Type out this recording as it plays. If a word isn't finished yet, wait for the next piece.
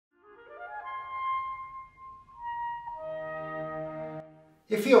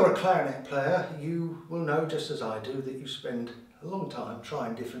If you're a clarinet player, you will know, just as I do, that you spend a long time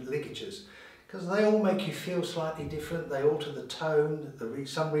trying different ligatures because they all make you feel slightly different. They alter the tone,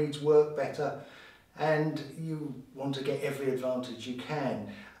 some reeds work better, and you want to get every advantage you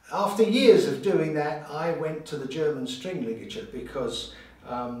can. After years of doing that, I went to the German string ligature because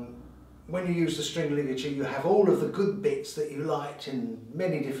when you use the string ligature, you have all of the good bits that you liked in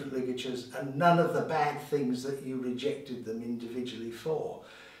many different ligatures and none of the bad things that you rejected them individually for.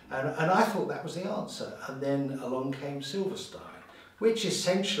 And I thought that was the answer. And then along came Silverstein, which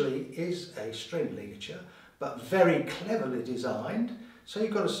essentially is a string ligature, but very cleverly designed. So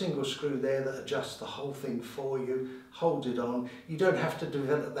you've got a single screw there that adjusts the whole thing for you, holds it on. You don't have to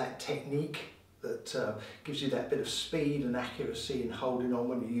develop that technique that gives you that bit of speed and accuracy in holding on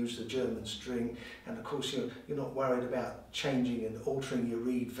when you use the German string. And of course you're not worried about changing and altering your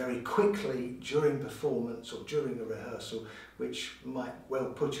reed very quickly during performance or during a rehearsal, which might well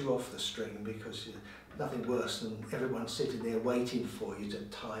put you off the string because nothing worse than everyone sitting there waiting for you to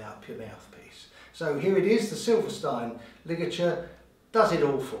tie up your mouthpiece. So here it is, the Silverstein ligature does it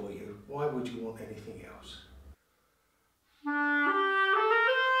all for you. Why would you want anything else?